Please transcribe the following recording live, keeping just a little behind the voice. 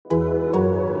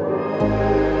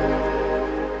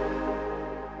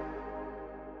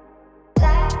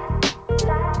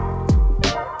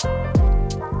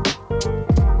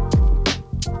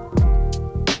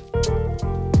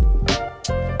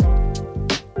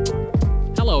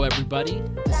everybody.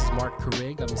 This is Mark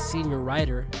Carrig. I'm a senior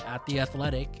writer at The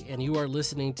Athletic, and you are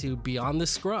listening to Beyond the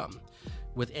Scrum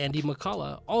with Andy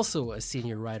McCullough, also a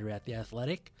senior writer at The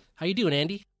Athletic. How you doing,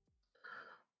 Andy?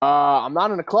 I'm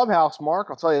not in a clubhouse, Mark.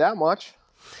 I'll tell you that much.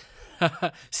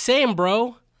 Same,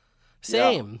 bro.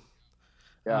 Same.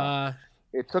 Yeah.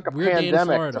 It took a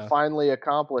pandemic to finally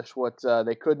accomplish what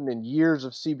they couldn't in years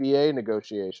of CBA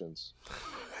negotiations.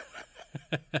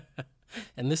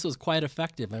 And this was quite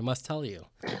effective, I must tell you.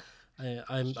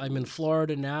 I'm in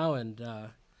Florida now, and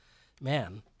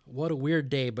man, what a weird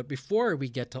day. But before we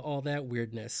get to all that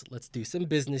weirdness, let's do some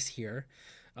business here.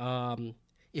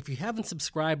 If you haven't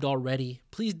subscribed already,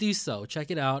 please do so.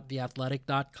 Check it out,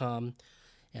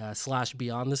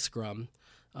 theathletic.com/Beyond the Scrum.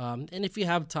 And if you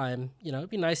have time,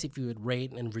 it'd be nice if you would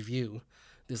rate and review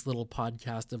this little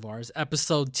podcast of ours,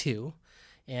 episode 2.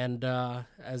 And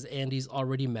as Andy's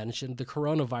already mentioned, the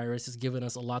coronavirus has given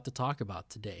us a lot to talk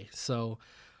about today. So,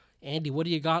 Andy, what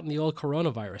do you got in the old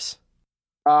coronavirus?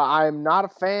 I'm not a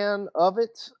fan of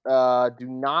it. Do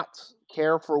not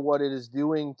care for what it is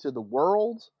doing to the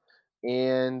world.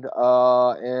 And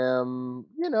am,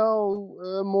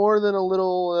 more than a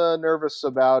little nervous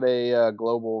about a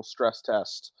global stress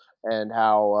test and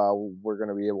how we're going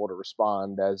to be able to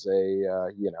respond as a,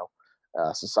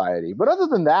 society. But other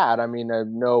than that, I mean,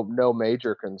 no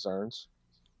major concerns.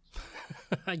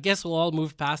 I guess we'll all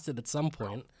move past it at some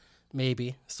point,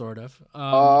 maybe, sort of.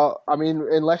 I mean,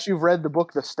 unless you've read the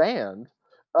book The Stand.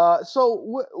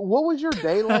 So what was your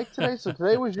day like today? So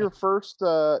today was your first.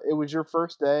 It was your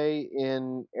first day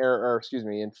in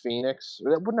Phoenix.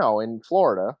 No, in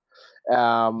Florida.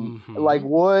 Like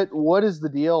what is the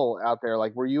deal out there?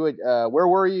 Like, were you at where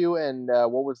were you, and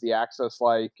what was the access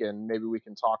like? And maybe we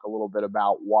can talk a little bit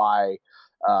about why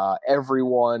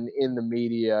everyone in the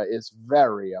media is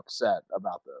very upset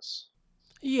about this.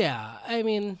 Yeah, I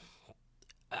mean,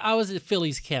 I was at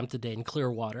Phillies camp today in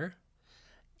Clearwater.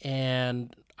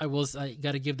 And I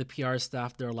got to give the PR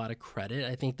staff there a lot of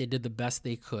credit. I think they did the best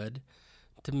they could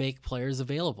to make players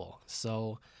available.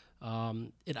 So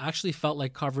it actually felt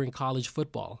like covering college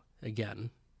football again.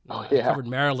 I covered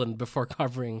Maryland before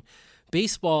covering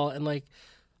baseball. And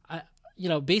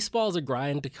baseball is a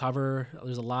grind to cover.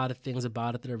 There's a lot of things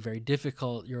about it that are very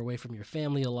difficult. You're away from your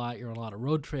family a lot. You're on a lot of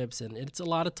road trips, and it's a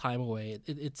lot of time away.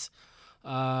 It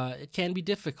can be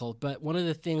difficult, but one of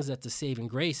the things that's a saving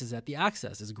grace is that the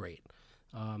access is great.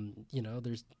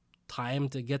 There's time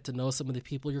to get to know some of the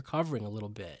people you're covering a little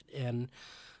bit. And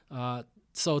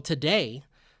so today,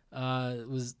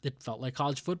 it felt like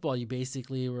college football. You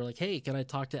basically were like, hey, can I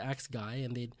talk to X guy?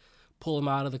 And they'd pull him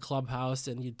out of the clubhouse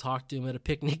and you'd talk to him at a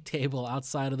picnic table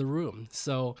outside of the room.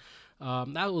 So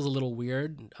that was a little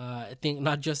weird, I think,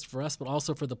 not just for us, but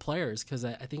also for the players, because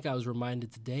I think I was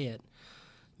reminded today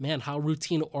how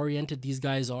routine-oriented these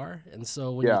guys are. And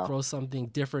so when you throw something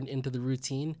different into the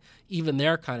routine, even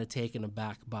they're kind of taken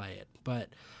aback by it. But,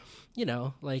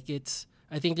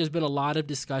 I think there's been a lot of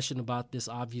discussion about this,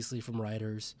 obviously, from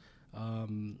writers,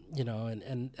 and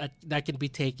that can be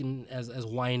taken as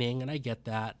whining, and I get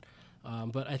that.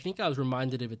 But I think I was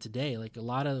reminded of it today. Like, a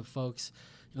lot of the folks,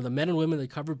 the men and women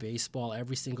that cover baseball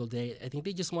every single day, I think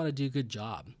they just want to do a good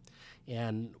job.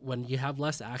 And when you have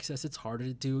less access, it's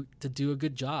harder to do a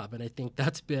good job. And I think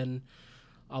that's been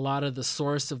a lot of the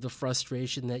source of the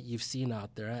frustration that you've seen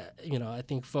out there. I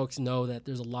think folks know that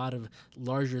there's a lot of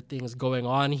larger things going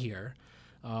on here.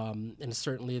 And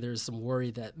certainly there's some worry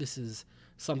that this is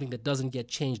something that doesn't get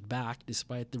changed back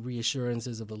despite the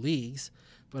reassurances of the leagues.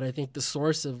 But I think the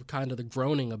source of kind of the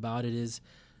groaning about it is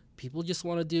people just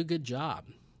want to do a good job.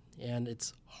 And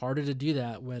it's harder to do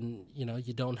that when,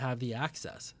 you don't have the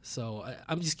access. So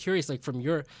I'm just curious, like,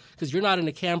 because you're not in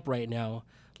a camp right now,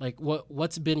 like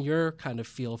what's been your kind of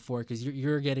feel for it? Because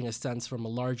you're getting a sense from a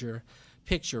larger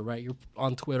picture, right? You're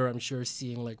on Twitter, I'm sure,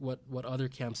 seeing like what other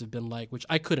camps have been like, which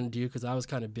I couldn't do because I was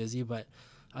kind of busy, but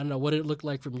I don't know, what did it look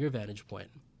like from your vantage point?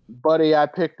 Buddy, I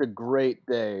picked a great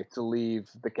day to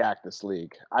leave the Cactus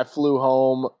League. I flew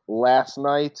home last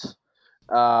night.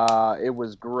 It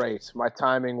was great. My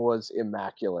timing was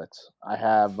immaculate. I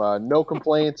have no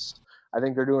complaints. I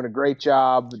think they're doing a great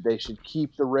job. They should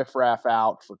keep the riffraff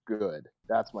out for good.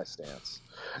 That's my stance.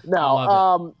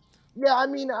 Now, I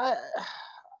mean, I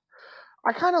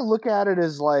kind of look at it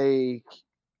as like,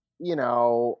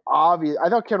 obvious. I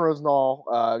thought Ken Rosenthal,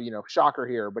 shocker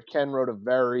here, but Ken wrote a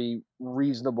very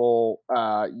reasonable,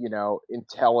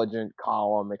 intelligent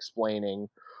column explaining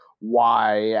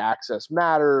why access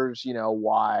matters,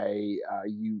 why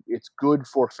it's good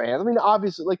for fans. I mean,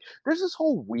 obviously, like, there's this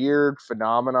whole weird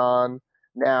phenomenon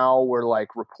now where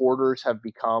like reporters have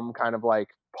become kind of like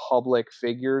public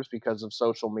figures because of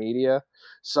social media.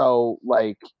 So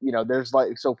like, there's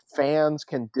like, so fans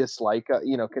can dislike,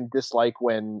 can dislike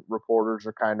when reporters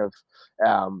are kind of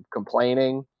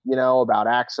complaining, about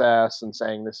access and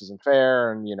saying this isn't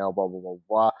fair and, blah, blah, blah,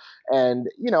 blah. And,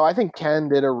 I think Ken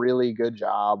did a really good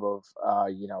job of,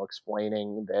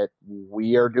 explaining that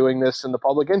we are doing this in the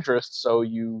public interest. So,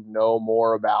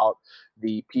 more about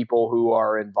the people who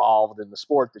are involved in the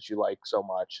sport that you like so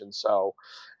much. And so,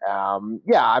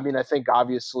 yeah, I mean, I think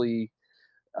obviously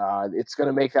it's going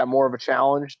to make that more of a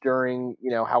challenge during,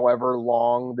 however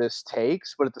long this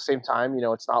takes. But at the same time,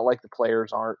 it's not like the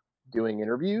players aren't doing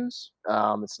interviews.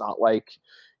 It's not like,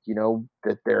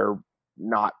 that they're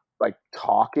not like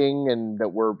talking and that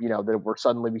we're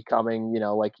suddenly becoming,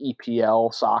 like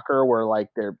EPL soccer where like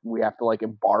we have to like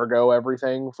embargo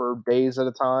everything for days at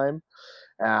a time.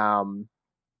 Um,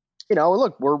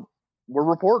 look, we're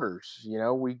reporters.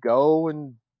 We go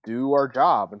and do our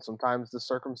job, and sometimes the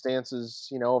circumstances,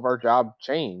 of our job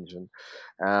change. And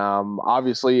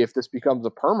obviously, if this becomes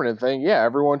a permanent thing, yeah,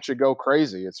 everyone should go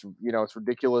crazy. It's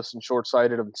ridiculous and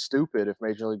short-sighted and stupid if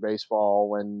Major League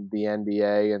Baseball and the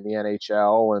NBA and the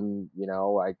NHL and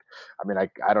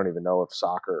I don't even know if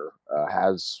soccer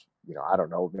has. I don't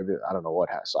know. Maybe I don't know what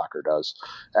soccer does,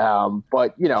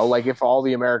 but like if all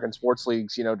the American sports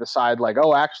leagues, decide like,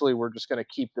 oh, actually, we're just going to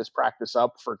keep this practice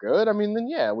up for good. I mean, then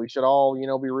yeah, we should all,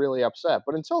 be really upset.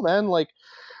 But until then, like,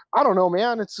 I don't know,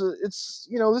 man. It's this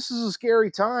is a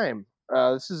scary time.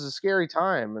 This is a scary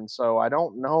time, and so I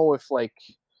don't know if like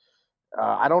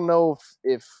I don't know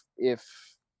if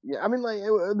yeah, I mean, like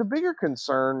the bigger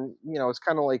concern, is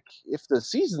kind of like if the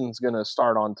season's going to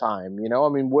start on time. I mean, I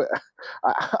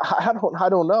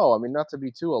don't know. I mean, not to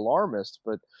be too alarmist,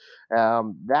 but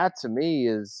that to me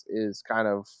is kind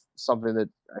of something that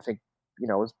I think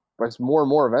as more and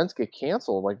more events get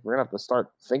canceled, like we're gonna have to start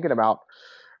thinking about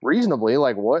reasonably,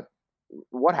 like what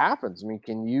happens. I mean,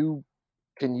 can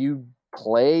you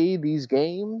play these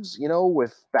games,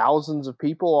 with thousands of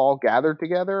people all gathered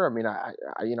together? I mean, I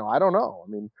don't know. I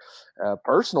mean,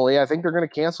 personally, I think they're going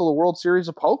to cancel the World Series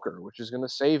of Poker, which is going to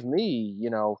save me,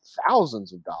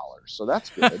 thousands of dollars. So that's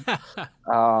good.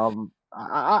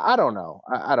 I don't know.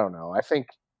 I don't know. I think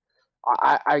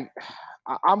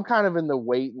I'm kind of in the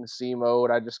wait and see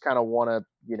mode. I just kind of want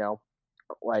to,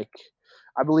 like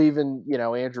I believe in,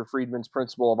 Andrew Friedman's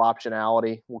principle of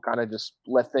optionality. We'll kind of just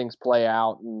let things play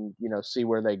out and, see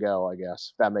where they go, I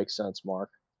guess, if that makes sense, Mark.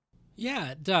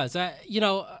 Yeah, it does. I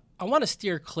want to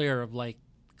steer clear of like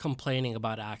complaining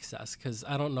about access because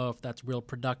I don't know if that's real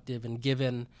productive. And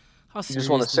given how You serious just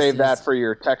want to this save is, that for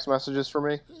your text messages for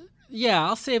me? yeah,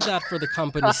 I'll save that for the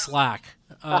company Slack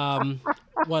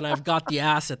when I've got the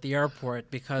ass at the airport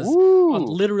because on Woo!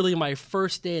 literally my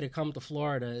first day to come to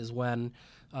Florida is when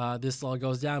this all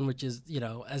goes down, which is,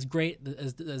 as great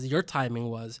as your timing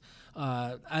was.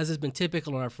 As has been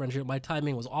typical in our friendship, my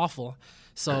timing was awful.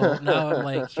 So now I'm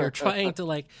like here trying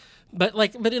to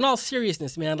but in all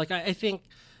seriousness, man, like I think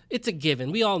it's a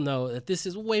given. We all know that this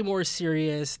is way more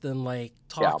serious than like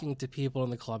Yeah. talking to people in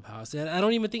the clubhouse, and I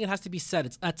don't even think it has to be said.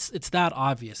 It's that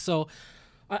obvious. So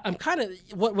I'm kind of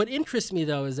what interests me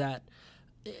though is that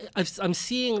I'm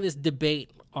seeing this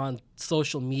debate on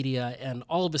social media, and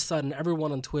all of a sudden,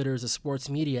 everyone on Twitter is a sports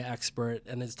media expert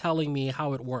and is telling me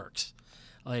how it works,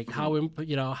 like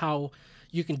how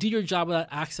you can do your job without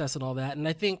access and all that. And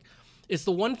I think it's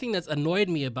the one thing that's annoyed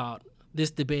me about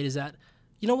this debate is that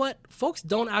folks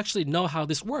don't actually know how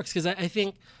this works because I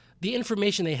think the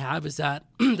information they have is that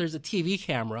there's a TV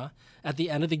camera at the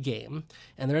end of the game,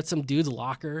 and they're at some dude's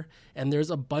locker, and there's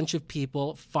a bunch of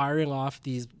people firing off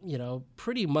these,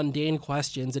 pretty mundane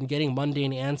questions and getting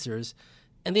mundane answers,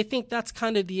 and they think that's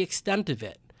kind of the extent of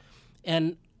it.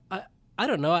 And I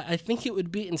don't know. I think it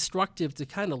would be instructive to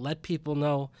kind of let people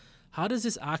know how does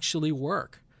this actually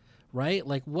work, right?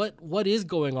 Like what is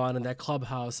going on in that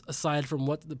clubhouse aside from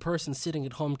what the person sitting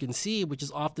at home can see, which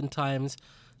is oftentimes,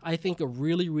 I think, a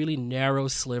really, really narrow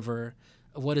sliver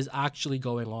of what is actually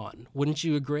going on. Wouldn't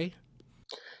you agree?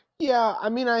 Yeah, I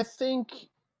mean, I think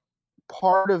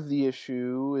part of the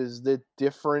issue is that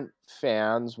different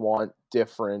fans want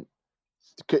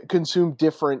consume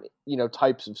different,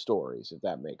 types of stories, if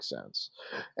that makes sense.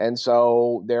 And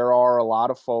so there are a lot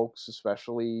of folks,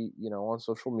 especially, on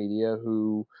social media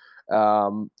who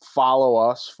follow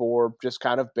us for just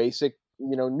kind of basic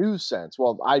news sense.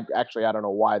 Well, I don't know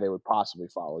why they would possibly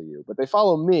follow you, but they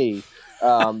follow me,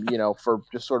 for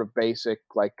just sort of basic,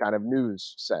 like, kind of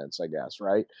news sense, I guess,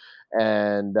 right?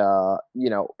 And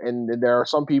and there are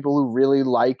some people who really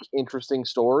like interesting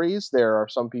stories. There are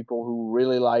some people who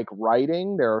really like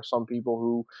writing. There are some people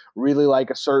who really like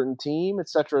a certain team, et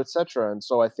cetera, et cetera. And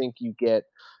so I think you get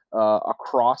a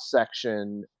cross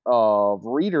section of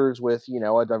readers with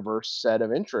a diverse set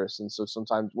of interests. And so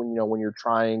sometimes when you're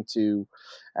trying to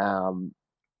um,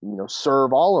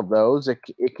 serve all of those,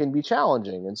 it can be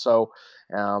challenging. And so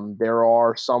there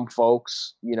are some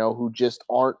folks who just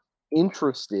aren't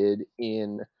interested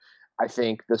in, I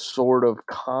think, the sort of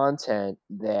content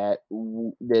that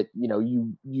you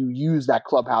use that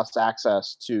Clubhouse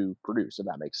access to produce, if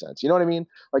that makes sense. You know what I mean?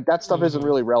 Like, that stuff isn't Mm-hmm.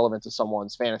 really relevant to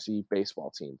someone's fantasy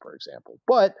baseball team, for example.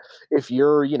 But if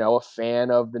you're a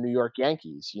fan of the New York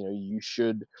Yankees, you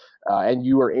should, and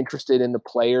you are interested in the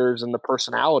players and the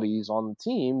personalities on the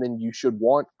team, then you should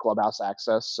want Clubhouse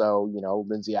access. So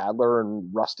Lindsay Adler and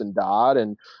Rustin Dodd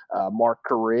and Mark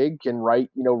Carrig can write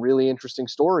really interesting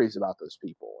stories about those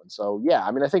people. And so, yeah,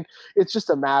 I mean, I think it's just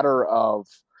a matter of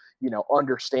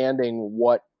understanding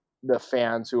what the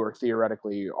fans who are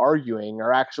theoretically arguing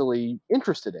are actually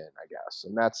interested in, I guess.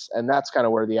 And that's kind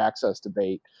of where the access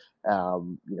debate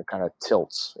kind of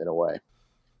tilts in a way.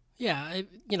 Yeah,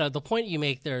 the point you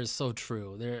make there is so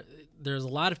true. There's a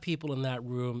lot of people in that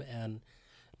room, and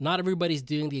not everybody's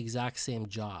doing the exact same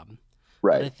job.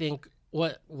 But I Right. think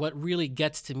what really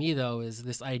gets to me, though, is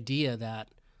this idea that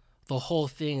the whole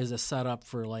thing is a setup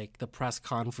for, like, the press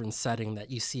conference setting that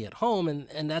you see at home,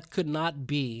 and that could not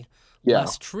be Yeah.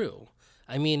 less true.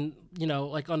 I mean,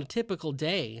 like, on a typical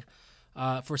day,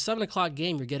 for 7 o'clock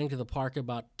game, you're getting to the park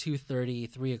about 2:30,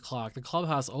 3 o'clock. The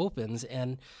clubhouse opens,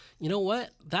 and you know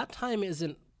what? That time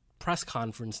isn't press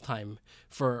conference time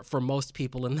for most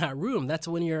people in that room. That's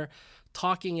when you're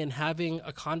talking and having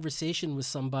a conversation with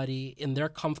somebody in their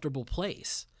comfortable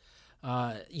place.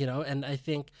 And I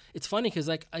think it's funny because,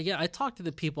 like, I talked to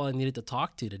the people I needed to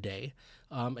talk to today.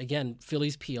 Again,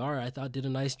 Phillies PR, I thought, did a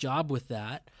nice job with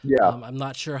that. Yeah. I'm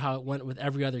not sure how it went with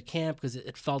every other camp, because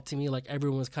it felt to me like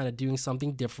everyone was kind of doing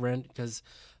something different because,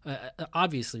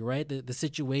 obviously, right, the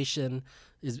situation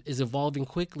is evolving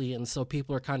quickly, and so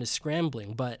people are kind of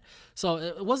scrambling. But so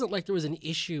it wasn't like there was an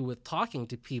issue with talking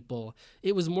to people.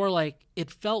 It was more like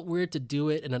it felt weird to do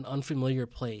it in an unfamiliar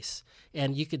place,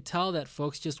 and you could tell that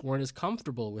folks just weren't as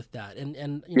comfortable with that. And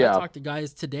I Yeah. talked to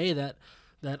guys today that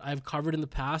I've covered in the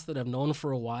past, that I've known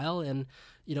for a while, and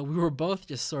we were both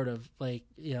just sort of like,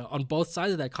 on both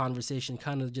sides of that conversation,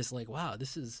 kind of just like, wow,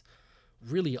 this is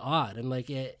really odd. And,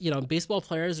 like, baseball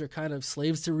players are kind of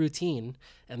slaves to routine,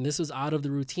 and this was out of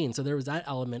the routine, so there was that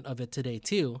element of it today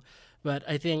too. But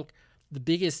I think the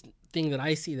biggest thing that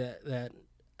I see that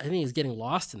I think is getting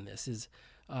lost in this is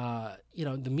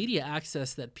the media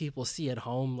access that people see at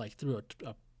home, like through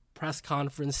a press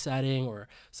conference setting or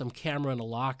some camera in a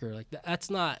locker. Like,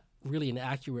 that's not really an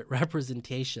accurate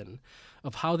representation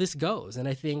of how this goes. And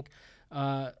I think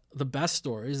the best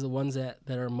stories, the ones that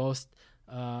are most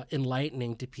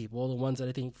enlightening to people, the ones that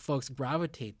I think folks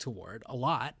gravitate toward a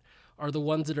lot, are the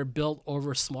ones that are built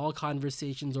over small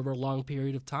conversations over a long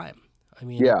period of time. I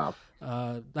mean, Yeah.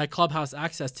 that clubhouse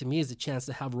access to me is a chance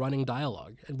to have running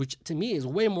dialogue, which to me is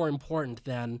way more important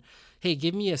than, hey,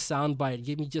 give me a soundbite,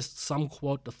 give me just some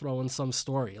quote to throw in some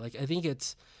story. Like, I think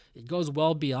it goes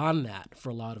well beyond that for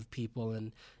a lot of people,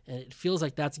 and it feels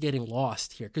like that's getting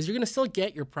lost here, because you're going to still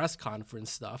get your press conference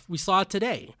stuff. We saw it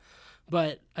today,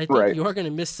 but I think Right. you're going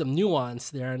to miss some nuance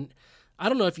there. And I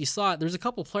don't know if you saw it. There's a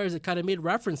couple players that kind of made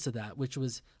reference to that, which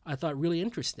was, I thought, really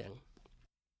interesting.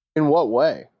 In what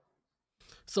way?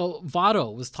 So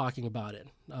Votto was talking about it.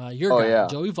 Your Oh, guy, yeah.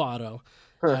 Joey Votto,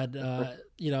 had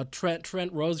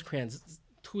Trent Rosecrans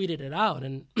tweeted it out,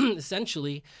 and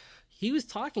essentially he was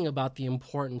talking about the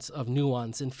importance of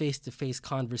nuance and face-to-face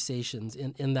conversations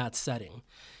in that setting,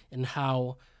 and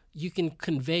how you can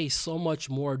convey so much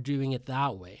more doing it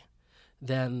that way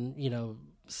than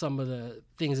some of the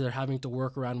things that are having to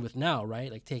work around with now,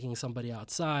 right? Like taking somebody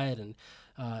outside and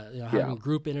having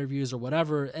group interviews or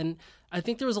whatever. And I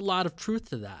think there was a lot of truth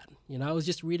to that. I was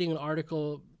just reading an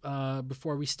article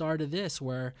before we started this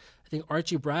where I think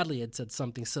Archie Bradley had said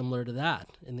something similar to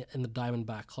that in the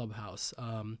Diamondback clubhouse.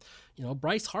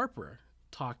 Bryce Harper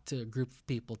talked to a group of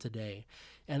people today,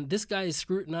 and this guy is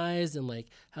scrutinized and, like,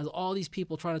 has all these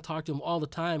people trying to talk to him all the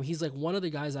time. He's like one of the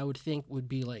guys I would think would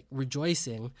be, like,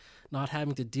 rejoicing not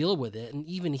having to deal with it, and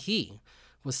even he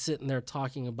was sitting there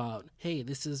talking about, hey,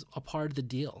 this is a part of the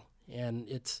deal, and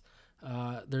it's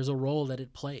there's a role that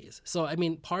it plays. So I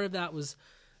mean, part of that was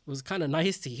was kind of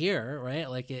nice to hear, right?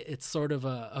 Like it's sort of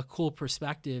a cool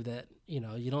perspective that,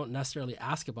 you don't necessarily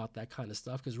ask about that kind of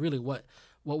stuff, because really what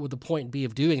would the point be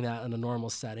of doing that in a normal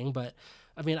setting? But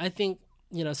I mean, I think,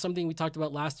 something we talked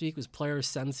about last week was players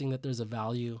sensing that there's a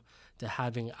value to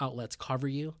having outlets cover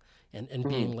you and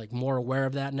being like more aware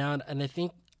of that now. And I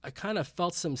think I kind of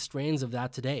felt some strains of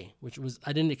that today, which was,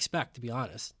 I didn't expect, to be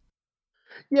honest.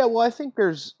 Yeah, well, I think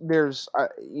there's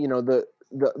the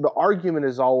argument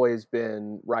has always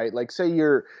been, right. Like, say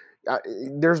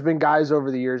there's been guys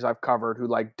over the years I've covered who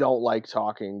like don't like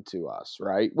talking to us,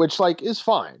 right? Which like is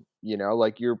fine,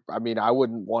 like I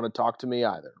wouldn't want to talk to me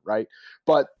either, right?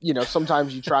 But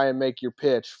sometimes you try and make your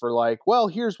pitch for like, well,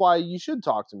 here's why you should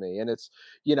talk to me, and it's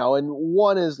and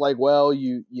one is like, well,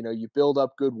 you build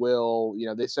up goodwill.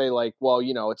 They say like, well,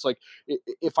 it's like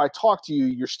if I talk to you,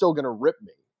 you're still gonna rip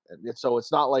me. And so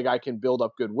it's not like I can build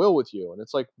up goodwill with you. And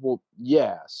it's like, well,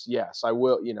 yes, I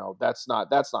will. That's not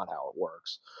how it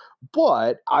works.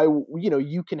 But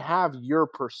you can have your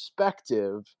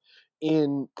perspective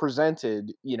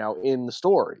presented, in the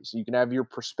stories. You can have your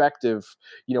perspective,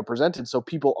 presented so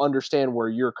people understand where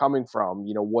you're coming from,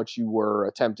 what you were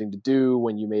attempting to do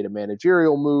when you made a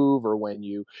managerial move, or when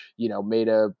you, made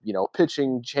a,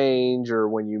 pitching change, or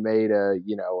when you made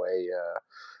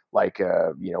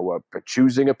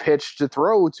choosing a pitch to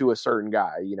throw to a certain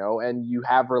guy, and you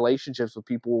have relationships with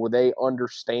people where they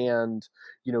understand,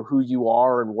 who you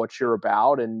are and what you're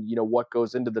about, and, what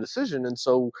goes into the decision. And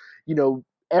so,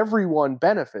 everyone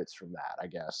benefits from that, I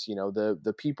guess.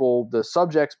 The people, the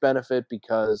subjects benefit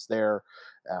because their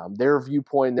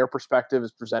viewpoint, their perspective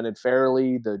is presented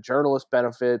fairly. The journalists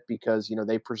benefit because,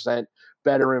 they present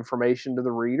better information to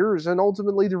the readers, and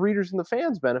ultimately the readers and the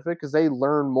fans benefit because they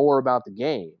learn more about the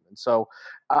game. And so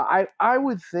I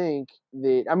would think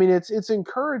that, it's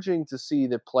encouraging to see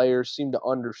that players seem to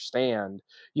understand,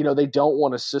 they don't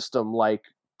want a system like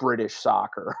British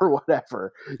soccer or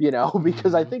whatever,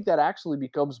 because I think that actually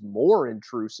becomes more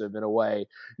intrusive in a way.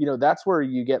 That's where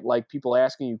you get like people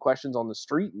asking you questions on the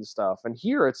street and stuff. And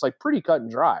here it's like pretty cut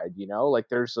and dried, like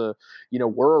there's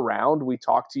we're around, we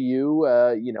talk to you,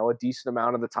 a decent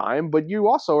amount of the time, but you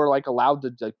also are like allowed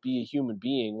to like be a human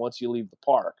being once you leave the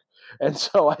park. And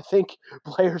so I think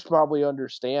players probably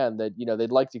understand that, they'd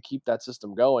like to keep that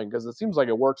system going because it seems like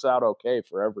it works out okay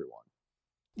for everyone.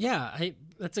 Yeah,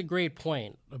 that's a great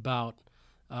point about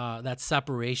that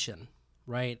separation,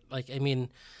 right? Like,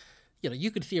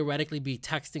 you could theoretically be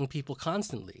texting people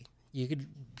constantly. You could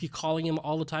be calling them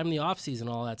all the time in the off season,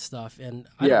 all that stuff. And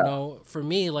I don't know, for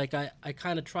me, like I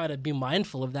kind of try to be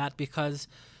mindful of that because,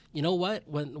 you know what,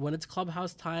 when it's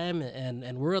clubhouse time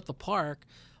and we're at the park,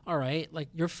 all right, like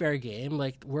you're fair game.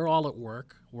 Like we're all at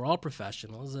work, we're all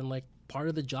professionals, and like part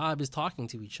of the job is talking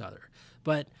to each other.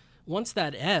 But once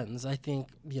that ends, I think,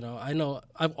 I know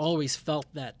I've always felt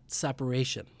that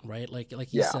separation, right? Like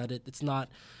you said, it's not,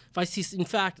 if I see, in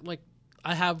fact, like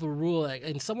I have a rule,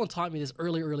 and someone taught me this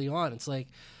early on. It's like,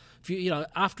 if you,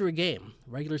 after a game,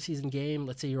 regular season game,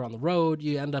 let's say you're on the road,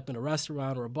 you end up in a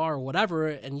restaurant or a bar or whatever,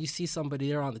 and you see somebody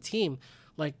there on the team,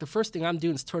 like the first thing I'm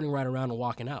doing is turning right around and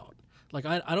walking out. Like,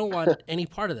 I don't want any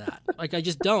part of that. Like, I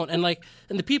just don't. And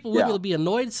the people will be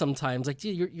annoyed sometimes. Like,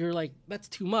 gee, you're like, that's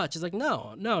too much. It's like,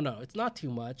 no, it's not too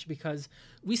much because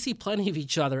we see plenty of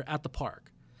each other at the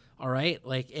park. All right.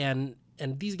 Like, and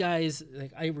these guys,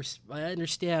 like, I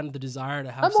understand the desire to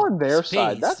have I'm on their space,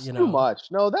 side. That's too much.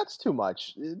 No, that's too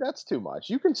much. That's too much.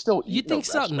 You can still eat. You think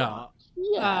so? No.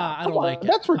 Yeah. I don't like it.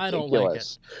 That's ridiculous. I don't like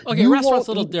it. Okay, restaurant's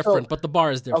a little different, but the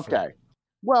bar is different. Okay.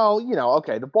 Well,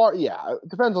 the bar, it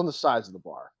depends on the size of the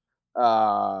bar.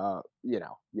 But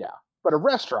a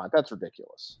restaurant, that's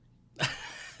ridiculous.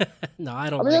 No, I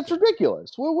don't. That's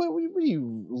ridiculous. What are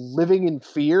you living in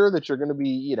fear that you're going to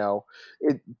be,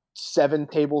 7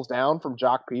 tables down from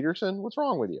Jock Peterson? What's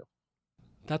wrong with you?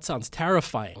 That sounds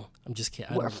terrifying. I'm just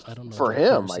kidding. I don't know. For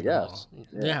him, I guess.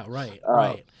 Yeah, right.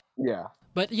 Yeah.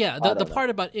 But the part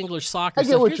about English soccer. I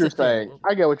get what you're saying.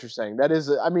 That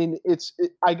is,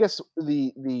 I guess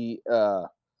the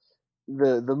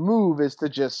move is to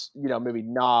just, maybe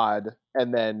nod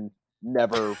and then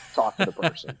never talk to the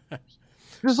person.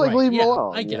 Just like leave them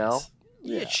alone, I guess.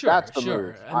 Yeah, sure. That's the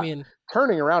move.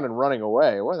 Turning around and running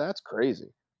away, well, that's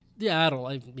crazy. Yeah,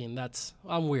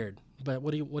 I'm weird. But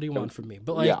what do you want from me?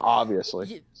 But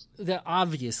obviously.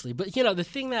 Obviously. But the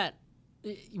thing that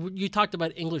you talked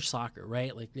about English soccer,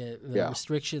 right? Like the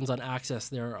restrictions on access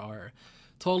there are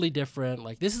totally different.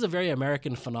 Like this is a very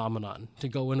American phenomenon to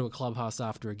go into a clubhouse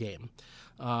after a game,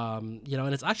 and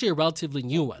it's actually a relatively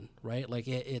new one, right? Like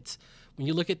it's when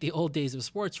you look at the old days of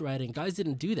sports writing, guys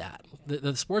didn't do that.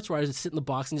 The sports writers would sit in the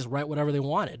box and just write whatever they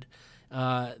wanted.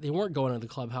 They weren't going to the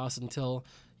clubhouse until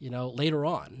later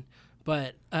on.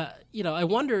 But I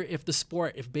wonder if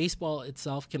if baseball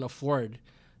itself can afford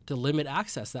to limit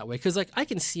access that way, because like I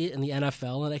can see it in the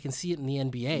NFL and I can see it in the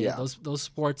NBA. Yeah. Those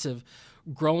sports have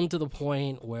grown to the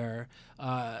point where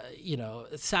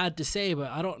it's sad to say, but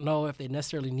I don't know if they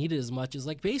necessarily need it as much as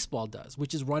like baseball does,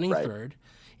 which is running third.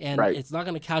 And it's not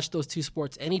going to catch those two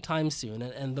sports anytime soon.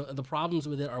 And the problems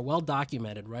with it are well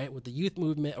documented, right? With the youth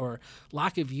movement or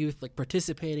lack of youth like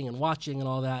participating and watching and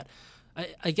all that.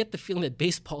 I get the feeling that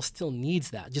baseball still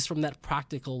needs that, just from that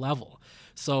practical level.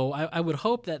 So I would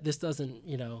hope that this doesn't,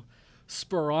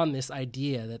 spur on this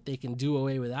idea that they can do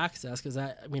away with access, because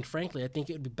I mean, frankly, I think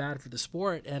it would be bad for the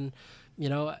sport. And,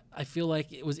 I feel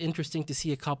like it was interesting to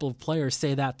see a couple of players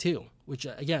say that too, which,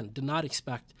 again, did not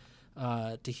expect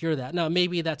to hear that. Now,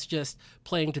 maybe that's just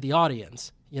playing to the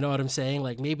audience. You know what I'm saying?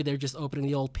 Like maybe they're just opening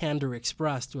the old Panda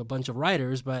Express to a bunch of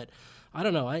writers, but I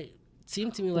don't know. It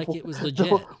seemed to me like it was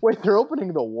legit. Wait, they're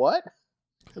opening the what?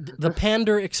 The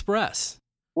Panda Express.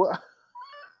 What?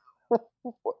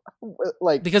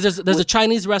 Like, because there's a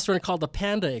Chinese restaurant called the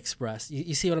Panda Express.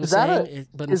 You see what I'm saying?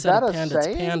 But instead of panda, it's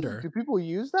pander. Do people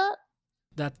use that?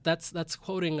 That's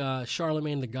quoting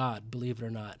Charlemagne the God, believe it or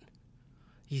not.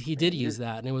 He did use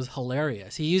that, and it was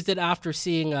hilarious. He used it after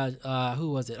seeing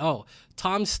who was it? Oh,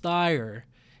 Tom Steyer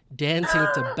dancing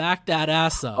to Back That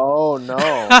Ass Up. Oh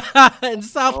no! in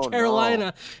South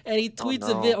Carolina, and he tweets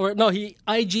a video, he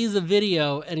IGs a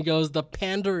video and goes, "The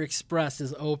Panda Express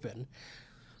is open,"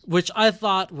 which I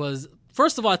thought was,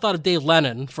 first of all, I thought of Dave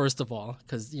Lennon, first of all,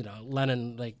 because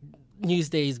Lennon, like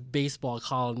Newsday's baseball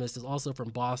columnist, is also from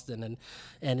Boston,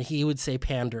 and he would say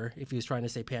pander if he was trying to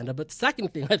say panda. But the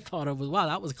second thing I thought of was, wow,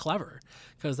 that was clever,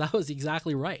 because that was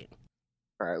exactly right.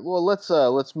 All right, well,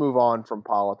 let's move on from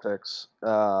politics,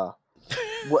 because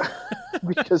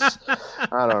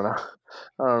I don't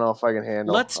know if I can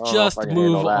handle. Let's just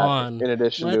move on. In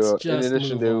addition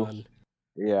to,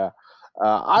 yeah.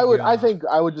 I think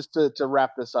I would just to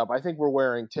wrap this up. I think we're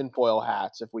wearing tinfoil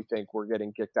hats if we think we're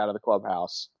getting kicked out of the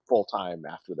clubhouse full time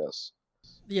after this.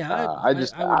 Yeah, I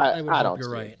don't. You're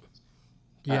right.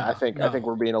 Yeah, I think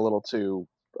we're being a little too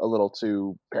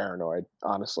paranoid,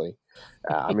 honestly.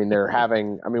 We're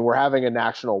having a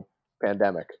national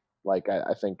pandemic. Like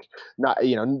I think not.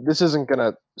 This isn't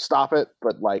gonna stop it,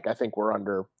 but like I think we're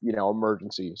under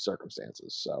emergency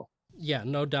circumstances. So yeah,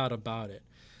 no doubt about it.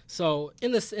 So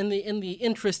in the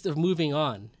interest of moving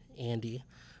on, Andy,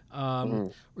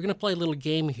 we're gonna play a little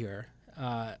game here.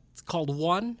 It's called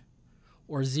 1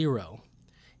 or 0.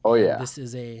 Oh yeah.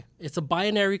 And it's a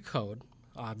binary code,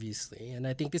 obviously, and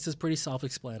I think this is pretty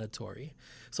self-explanatory.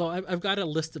 So I've got a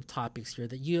list of topics here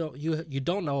that you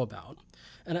don't know about,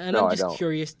 and I'm just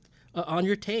curious on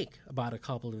your take about a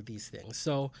couple of these things.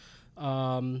 So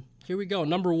here we go.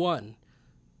 Number 1,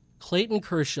 Clayton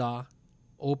Kershaw,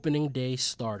 opening day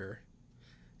starter.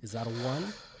 Is that a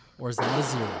 1 or is that a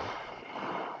 0?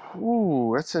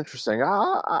 Ooh, that's interesting.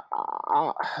 I'll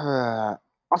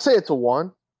say it's a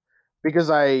 1 because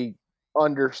I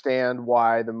understand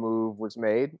why the move was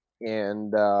made,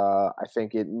 and I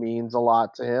think it means a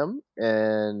lot to him.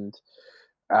 And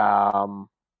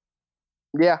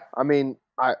yeah,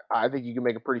 I think you can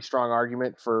make a pretty strong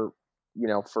argument for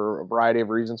a variety of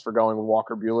reasons for going with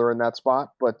Walker Buehler in that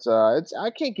spot. But I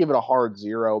can't give it a hard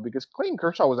 0 because Clayton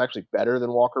Kershaw was actually better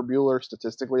than Walker Buehler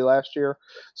statistically last year.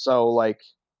 So, like,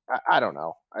 I don't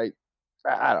know. I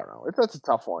don't know. That's a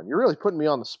tough one. You're really putting me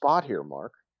on the spot here,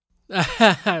 Mark.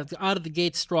 Out of the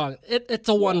gate strong. It's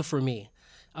a 1 for me.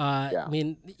 Yeah. I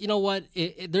mean, you know what?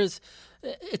 It's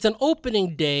an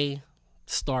opening day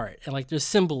start, and like there's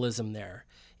symbolism there.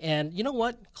 And you know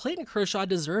what? Clayton Kershaw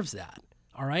deserves that.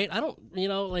 All right. I don't,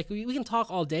 we can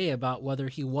talk all day about whether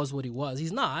he was what he was.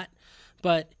 He's not,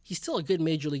 but he's still a good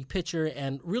major league pitcher.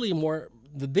 And really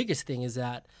the biggest thing is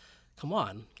that, come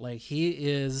on, like he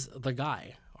is the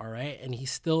guy. All right. And he's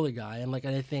still the guy. And like,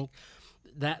 I think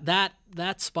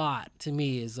that spot to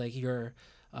me is like you're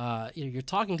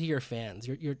talking to your fans.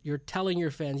 You're telling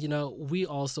your fans, we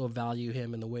also value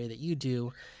him in the way that you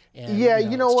do. And, yeah.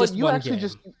 You know what? You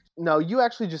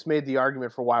actually just made the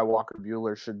argument for why Walker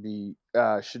Buehler should be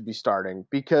starting,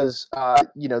 because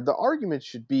the argument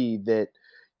should be that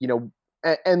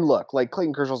and look, like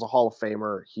Clayton Kershaw's a Hall of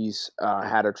Famer. He's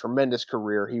had a tremendous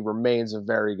career. He remains a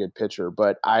very good pitcher.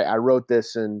 But I wrote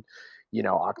this in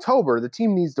October, the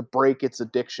team needs to break its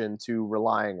addiction to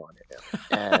relying on him.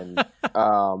 And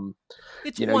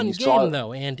It's one you game saw,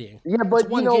 though, Andy. yeah, It's but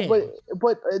one game.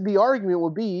 the argument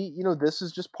would be, this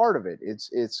is just part of it.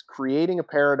 It's creating a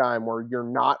paradigm where you're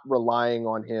not relying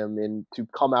on him to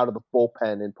come out of the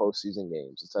bullpen in postseason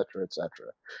games, et cetera, et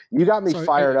cetera. You got me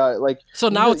fired up. Like, so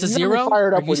now it's a zero.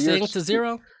 Fired up Are you saying it's a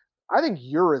zero? I think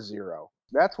you're a zero.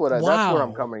 That's what that's what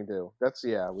I'm coming to. That's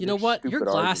You know what? Your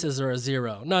glasses are a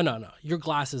zero. No. Your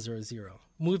glasses are a zero.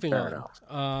 Moving on.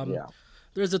 Yeah.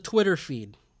 There's a Twitter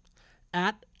feed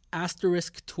at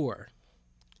 ** Tour.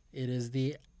 It is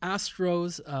the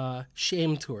Astros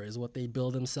shame tour is what they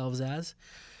bill themselves as.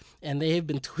 And they have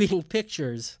been tweeting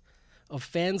pictures of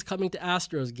fans coming to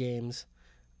Astros games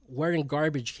wearing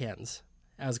garbage cans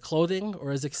as clothing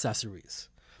or as accessories.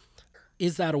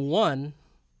 Is that a 1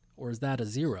 or is that a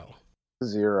 0?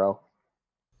 0.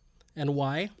 And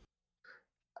why?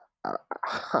 I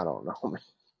don't know, man.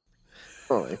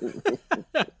 Why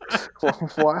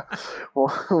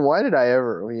did I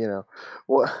ever,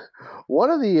 one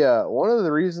of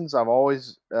the reasons I've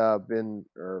always been,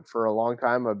 or for a long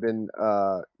time, I've been,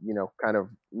 kind of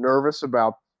nervous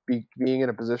about being in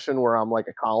a position where I'm like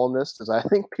a columnist is I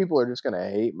think people are just going to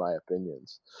hate my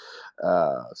opinions.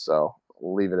 So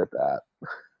we'll leave it at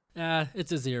that.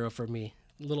 It's a 0 for me.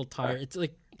 A little tired. It's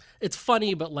like, it's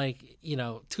funny, but like,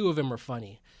 2 of them are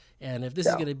funny. And if this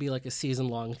is going to be like a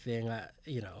season-long thing,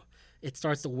 it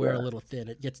starts to wear a little thin.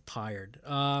 It gets tired.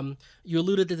 You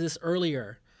alluded to this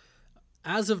earlier.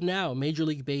 As of now, Major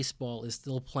League Baseball is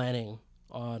still planning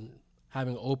on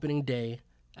having opening day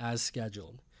as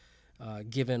scheduled.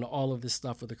 Given all of this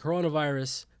stuff with the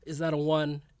coronavirus, is that a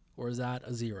 1 or is that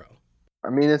a 0? I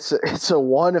mean, it's a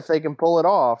 1 if they can pull it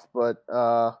off, but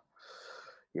I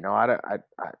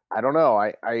don't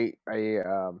know.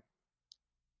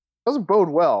 Doesn't bode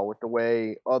well with the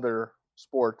way other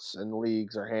sports and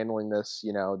leagues are handling this.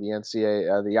 The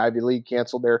NCAA, the Ivy League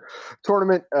canceled their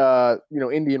tournament.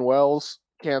 Indian Wells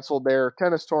canceled their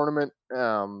tennis tournament.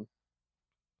 I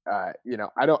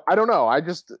don't know. I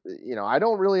just, I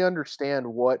don't really understand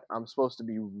what I'm supposed to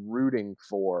be rooting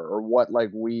for, or what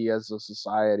like we as a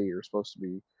society are supposed to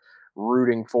be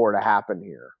rooting for to happen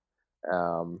here.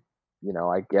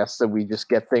 I guess that we just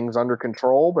get things under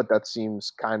control, but that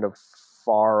seems kind of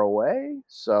far away.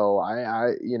 So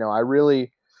I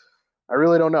really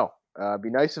don't know. It'd be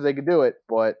nice if they could do it,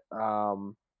 but I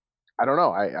don't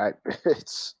know.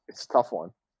 It's a tough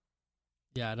one.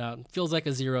 Yeah, no, it feels like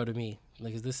a 0 to me.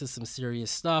 Like, this is some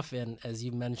serious stuff, and as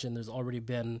you mentioned, there's already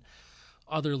been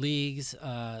other leagues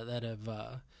that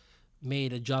have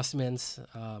made adjustments.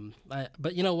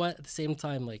 But you know what? At the same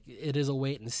time, like, it is a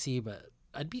wait and see. But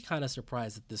I'd be kind of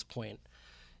surprised at this point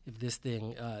if this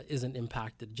thing isn't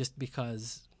impacted, just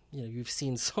because you've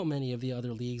seen so many of the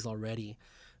other leagues already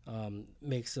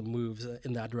make some moves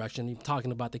in that direction. You're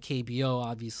talking about the KBO,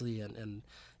 obviously, and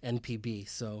NPB.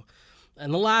 So,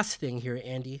 and the last thing here,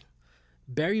 Andy,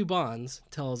 Barry Bonds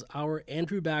tells our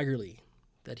Andrew Baggerly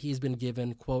that he's been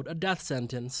given, quote, a death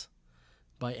sentence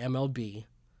by MLB.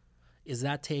 Is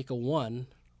that take a 1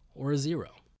 or a 0?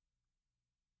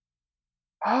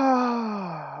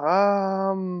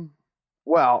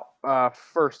 Well,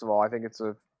 first of all, I think it's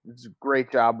a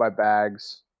great job by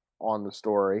Bags on the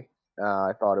story.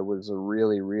 I thought it was a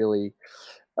really, really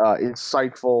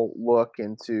insightful look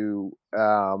into,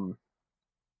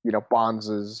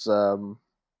 Bonds's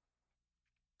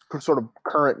sort of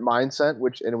current mindset,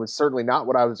 and it was certainly not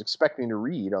what I was expecting to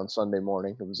read on Sunday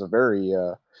morning. It was a very,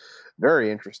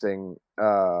 very interesting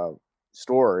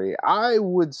story. I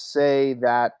would say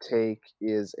that take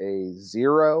is a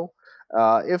 0,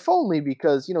 if only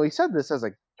because, he said this as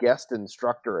a guest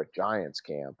instructor at Giants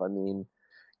camp. I mean,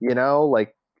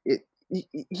 like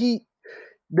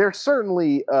there's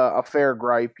certainly a fair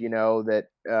gripe, that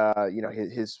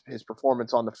his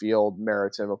performance on the field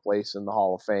merits him a place in the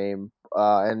Hall of Fame,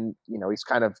 and he's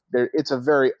kind of there. It's a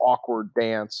very awkward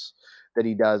dance that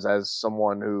he does as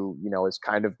someone who has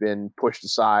kind of been pushed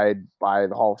aside by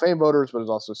the Hall of Fame voters, but is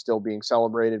also still being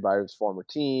celebrated by his former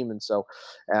team, and so.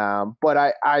 But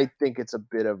I think it's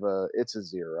it's a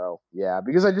 0, yeah,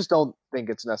 because I just don't think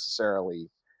it's necessarily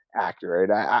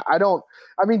accurate. I don't.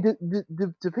 I mean, do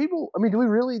people? I mean, do we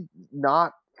really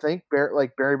not think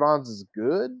Barry Bonds is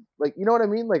good? Like, you know what I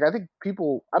mean? Like, I think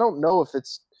people. I don't know if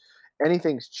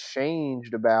anything's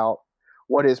changed about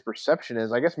what his perception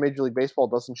is. I guess Major League Baseball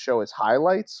doesn't show his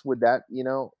highlights. Would that?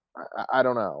 I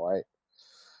don't know.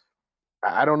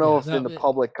 I don't know if in the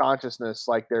public consciousness,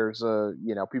 like, there's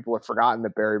people have forgotten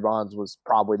that Barry Bonds was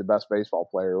probably the best baseball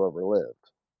player who ever lived.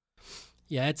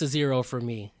 Yeah, it's a 0 for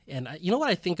me. And you know what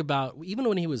I think about, even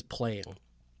when he was playing,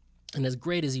 And as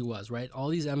great as he was, right? All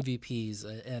these MVPs,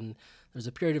 and there's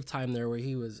a period of time there where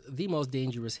he was the most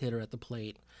dangerous hitter at the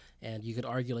plate. And you could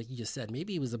argue, like you just said,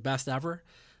 maybe he was the best ever.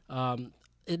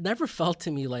 It never felt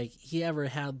to me like he ever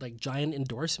had like giant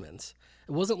endorsements.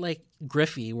 It wasn't like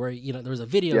Griffey, where there was a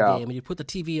video Yeah. game and you put the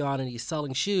TV on and he's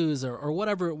selling shoes or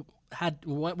whatever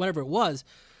it was.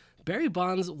 Barry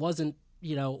Bonds wasn't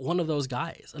one of those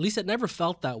guys. At least it never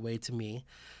felt that way to me.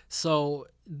 So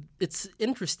it's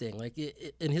interesting. Like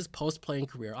in his post-playing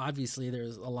career, obviously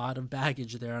there's a lot of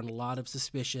baggage there and a lot of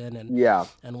suspicion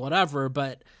and whatever.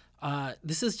 But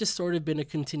this has just sort of been a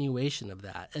continuation of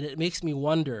that, and it makes me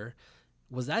wonder: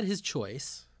 was that his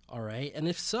choice? All right, and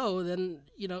if so, then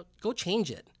go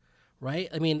change it. Right?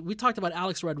 I mean, we talked about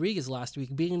Alex Rodriguez last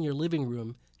week being in your living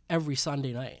room every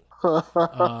Sunday night. So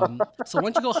why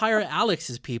don't you go hire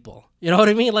Alex's people? You know what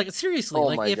I mean? Like seriously. Oh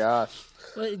like my gosh.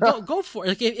 Go for it.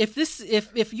 Like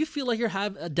if you feel like you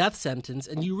have a death sentence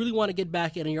and you really want to get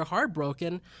back in and you're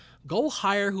heartbroken, go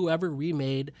hire whoever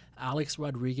remade Alex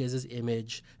Rodriguez's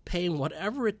image, pay him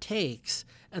whatever it takes,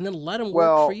 and then let him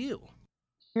work for you.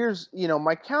 Here's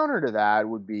my counter to that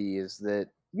would be is that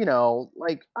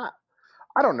like I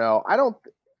don't know, I don't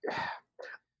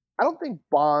think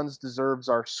Bonds deserves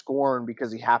our scorn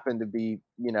because he happened to be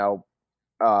he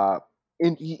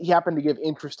happened to give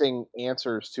interesting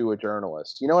answers to a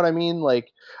journalist. You know what I mean?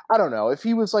 Like, I don't know. If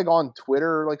he was like on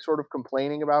Twitter, like sort of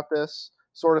complaining about this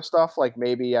sort of stuff, like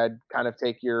maybe I'd kind of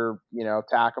take your,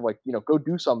 tack of like, go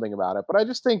do something about it. But I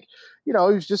just think, he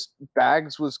was just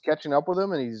Bags was catching up with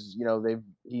him, and he's,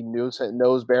 he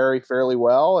knows Barry fairly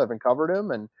well, having covered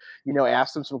him, and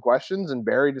asked him some questions, and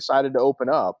Barry decided to open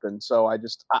up. And so I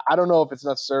don't know if it's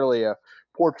necessarily a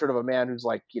portrait of a man who's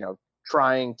like,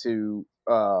 trying to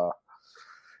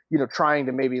trying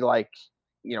to maybe like,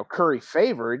 curry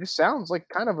favor. It just sounds like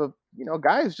kind of a,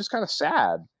 guy who's just kind of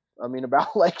sad. I mean,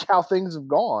 about like how things have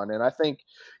gone. And I think,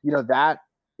 that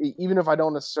even if I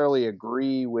don't necessarily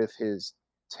agree with his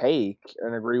take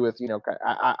and agree with,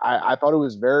 I thought it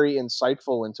was very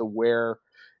insightful into where,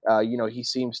 he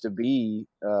seems to be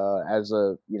as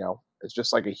a, as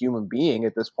just like a human being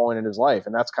at this point in his life.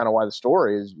 And that's kind of why the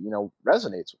story is,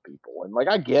 resonates with people. And like,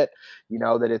 I get,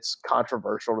 that it's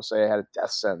controversial to say I had a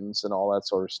death sentence and all that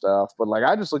sort of stuff. But like,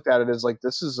 I just looked at it as like,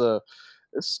 this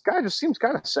guy just seems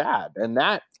kind of sad. And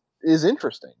that is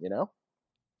interesting,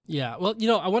 Yeah, well,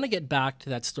 I want to get back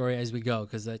to that story as we go,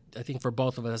 because I think for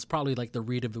both of us, it's probably like the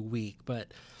read of the week.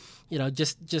 But,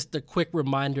 just a quick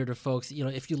reminder to folks,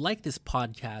 if you like this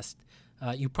podcast,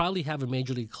 you probably have a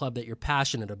major league club that you're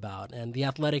passionate about. And The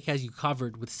Athletic has you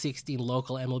covered with 16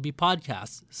 local MLB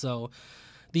podcasts. So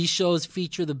these shows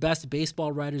feature the best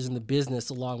baseball writers in the business,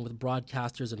 along with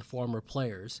broadcasters and former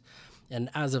players. And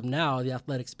as of now, the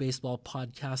Athletics baseball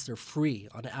podcasts are free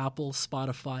on Apple,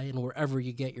 Spotify, and wherever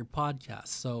you get your podcasts.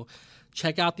 So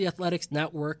check out the Athletics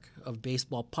network of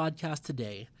baseball podcasts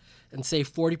today and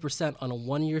save 40% on a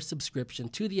one-year subscription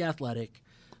to The Athletic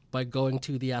by going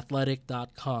to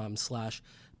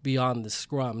theathletic.com/beyond the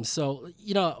scrum. So,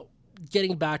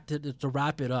 getting back to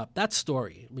wrap it up, that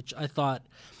story, which I thought,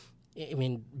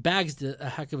 Bags did a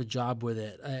heck of a job with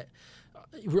it.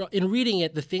 In reading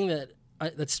it, the thing that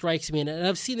strikes me, and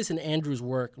I've seen this in Andrew's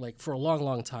work like for a long,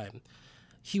 long time,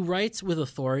 he writes with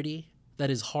authority that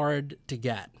is hard to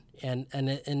get.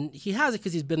 And he has it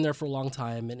because he's been there for a long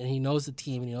time, and he knows the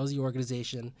team, and he knows the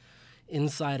organization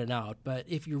inside and out. But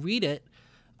if you read it,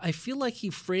 I feel like he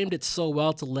framed it so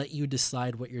well to let you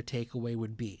decide what your takeaway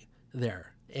would be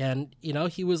there. And,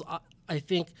 he was, I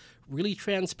think, really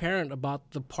transparent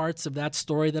about the parts of that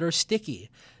story that are sticky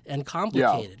and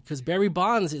complicated, because Barry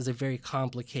Bonds is a very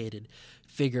complicated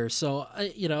figure. So,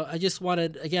 I just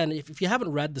wanted, again, if you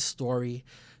haven't read the story,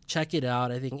 check it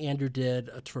out. I think Andrew did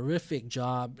a terrific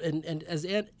job. And as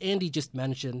Andy just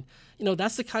mentioned,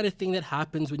 that's the kind of thing that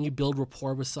happens when you build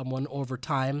rapport with someone over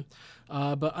time.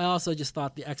 But I also just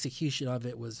thought the execution of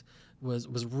it was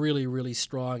really, really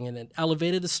strong, and it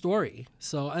elevated the story.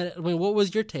 So, what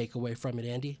was your takeaway from it,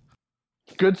 Andy?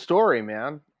 Good story,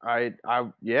 man.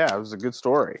 Yeah, it was a good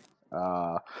story.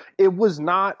 It was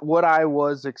not what I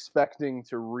was expecting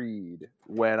to read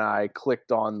when I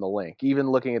clicked on the link,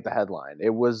 even looking at the headline.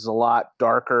 It was a lot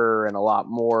darker and a lot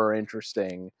more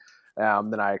interesting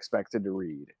than I expected to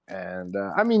read. And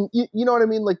you know what I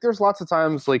mean? Like, there's lots of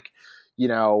times, like,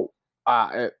 there's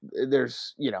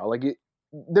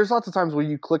lots of times where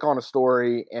you click on a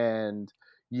story and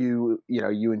you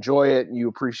enjoy it and you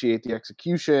appreciate the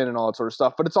execution and all that sort of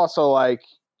stuff. But it's also like,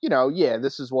 yeah,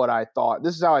 this is what I thought.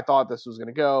 This is how I thought this was going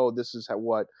to go. This is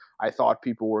what I thought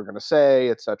people were going to say,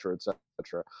 et cetera, et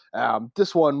cetera.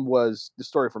 This one the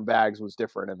story from Bags was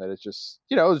different in that it's just,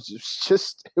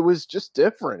 it was just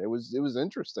different. It was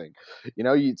interesting.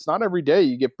 It's not every day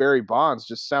you get Barry Bonds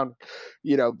just sound,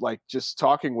 like just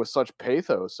talking with such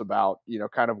pathos about,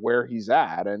 kind of where he's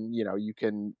at. And, you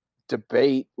can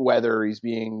debate whether he's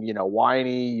being,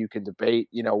 whiny, you can debate,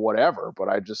 whatever, but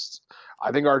I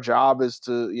think our job is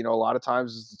to, a lot of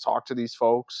times is to talk to these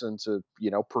folks and to,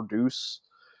 produce,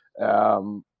 I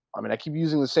keep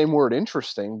using the same word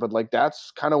interesting, but like,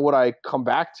 that's kind of what I come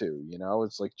back to,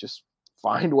 it's like, just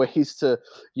find ways to,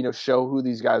 show who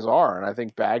these guys are. And I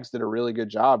think Bags did a really good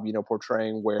job,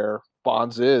 portraying where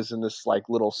Bonds is in this like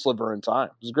little sliver in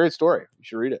time. It's a great story. You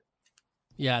should read it.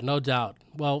 Yeah, no doubt.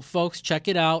 Well, folks, check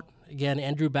it out. Again,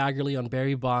 Andrew Baggarly on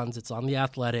Barry Bonds. It's on The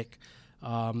Athletic.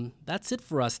 That's it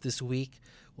for us this week.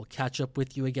 We'll catch up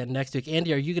with you again next week.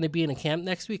 Andy, are you going to be in a camp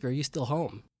next week, or are you still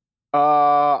home?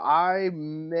 I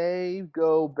may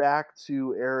go back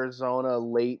to Arizona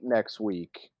late next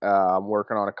week. I'm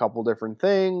working on a couple different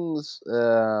things.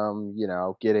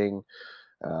 Getting,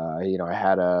 I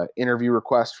had a interview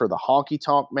request for the Honky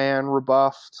Tonk Man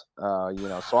rebuffed.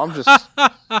 So I'm just,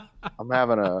 I'm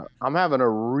having a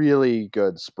really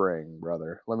good spring,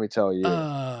 brother. Let me tell you.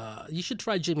 You should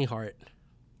try Jimmy Hart.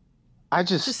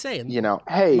 Just saying.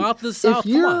 Hey, Mouth of the South,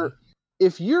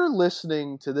 if you're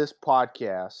listening to this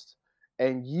podcast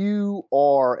and you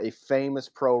are a famous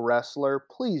pro wrestler,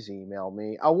 please email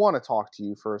me. I want to talk to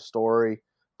you for a story.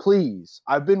 Please.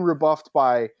 I've been rebuffed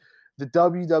by the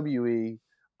WWE.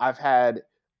 I've had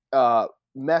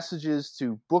messages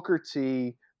to Booker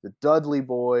T, the Dudley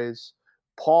Boys,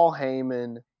 Paul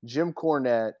Heyman, Jim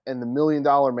Cornette, and the $1 Million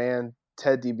Man,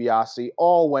 Ted DiBiase,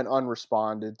 all went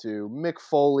unresponded to. Mick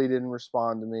Foley didn't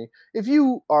respond to me. If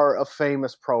you are a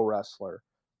famous pro wrestler,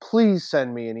 please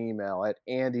send me an email at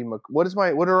what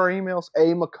are our emails?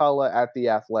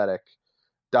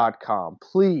 amccullough@theathletic.com.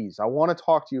 Please, I want to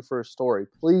talk to you for a story.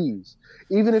 Please,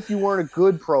 even if you weren't a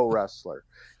good pro wrestler,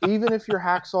 even if you're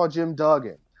Hacksaw Jim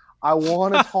Duggan, I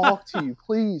want to talk to you.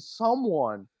 Please,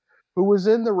 someone who was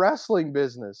in the wrestling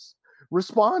business,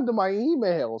 respond to my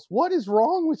emails. What is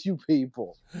wrong with you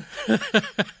people?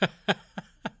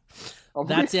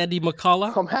 That's Andy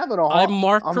McCullough. I'm having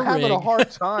a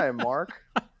hard time, Mark.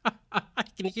 I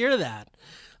can hear that.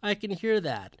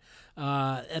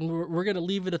 And we're going to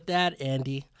leave it at that,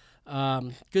 Andy.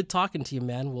 Good talking to you,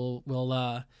 man.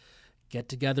 We'll get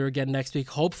together again next week.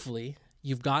 Hopefully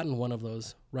you've gotten one of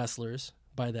those wrestlers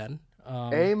by then.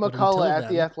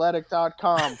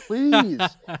 McCullough@theathletic.com, please.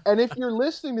 And if you're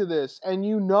listening to this and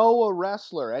you know a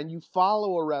wrestler and you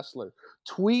follow a wrestler,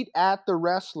 tweet at the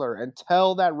wrestler and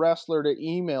tell that wrestler to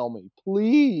email me,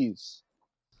 please.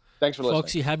 Thanks for listening.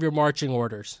 Folks, you have your marching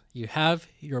orders.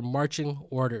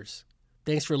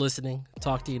 Thanks for listening.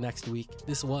 Talk to you next week.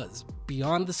 This was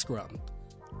Beyond the Scrum.